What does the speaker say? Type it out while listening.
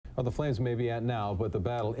Well, the flames may be at now, but the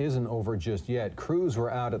battle isn't over just yet. Crews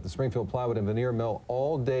were out at the Springfield Plywood and Veneer Mill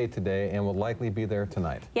all day today and will likely be there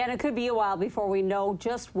tonight. Yeah, and it could be a while before we know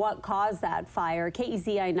just what caused that fire.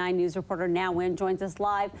 KEZI 9 News reporter Na Nguyen joins us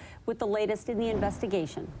live with the latest in the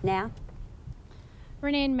investigation. Na?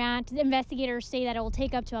 Renee and Matt, investigators say that it will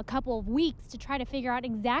take up to a couple of weeks to try to figure out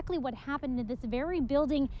exactly what happened in this very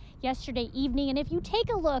building yesterday evening. And if you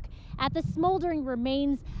take a look at the smoldering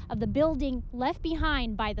remains of the building left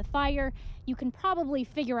behind by the fire, you can probably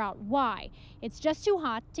figure out why. It's just too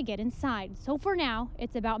hot to get inside. So for now,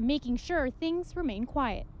 it's about making sure things remain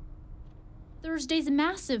quiet. Thursday's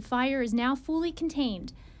massive fire is now fully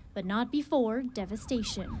contained, but not before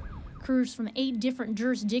devastation. Crews from 8 different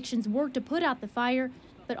jurisdictions worked to put out the fire,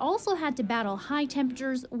 but also had to battle high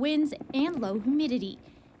temperatures, winds, and low humidity.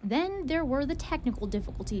 Then there were the technical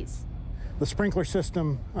difficulties. The sprinkler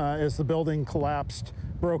system, as the building collapsed,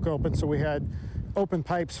 broke open, so we had open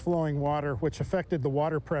pipes flowing water, which affected the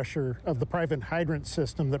water pressure of the private hydrant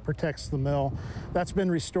system that protects the mill. That's been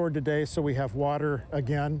restored today, so we have water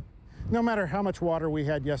again. No matter how much water we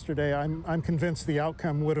had yesterday, I'm convinced the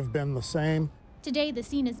outcome would have been the same. Today, the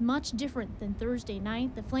scene is much different than Thursday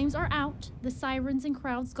night. The flames are out, the sirens and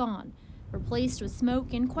crowds gone, replaced with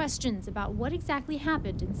smoke and questions about what exactly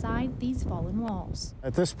happened inside these fallen walls.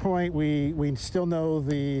 At this point, we still know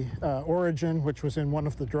the origin, which was in one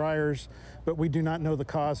of the dryers, but we do not know the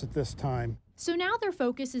cause at this time. So now their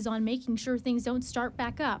focus is on making sure things don't start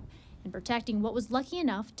back up and protecting what was lucky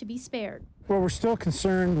enough to be spared. Well, we're still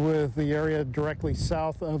concerned with the area directly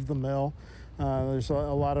south of the mill. There's a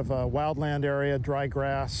lot of wildland area, dry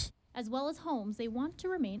grass. As well as homes they want to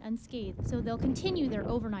remain unscathed, so they'll continue their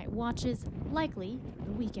overnight watches, likely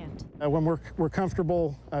the weekend. When we're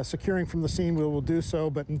comfortable securing from the scene, we will do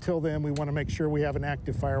so, but until then, we want to make sure we have an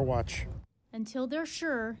active fire watch. Until they're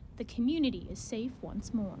sure the community is safe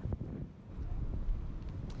once more.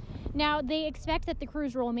 Now, they expect that the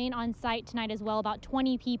crews will remain on site tonight as well, about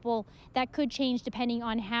 20 people. That could change depending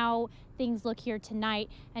on how things look here tonight.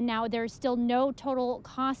 And now there's still no total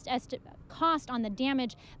cost on the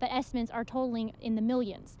damage, but estimates are totaling in the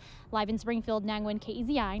millions. Live in Springfield, Na Nguyen,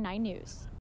 KEZI 9 News.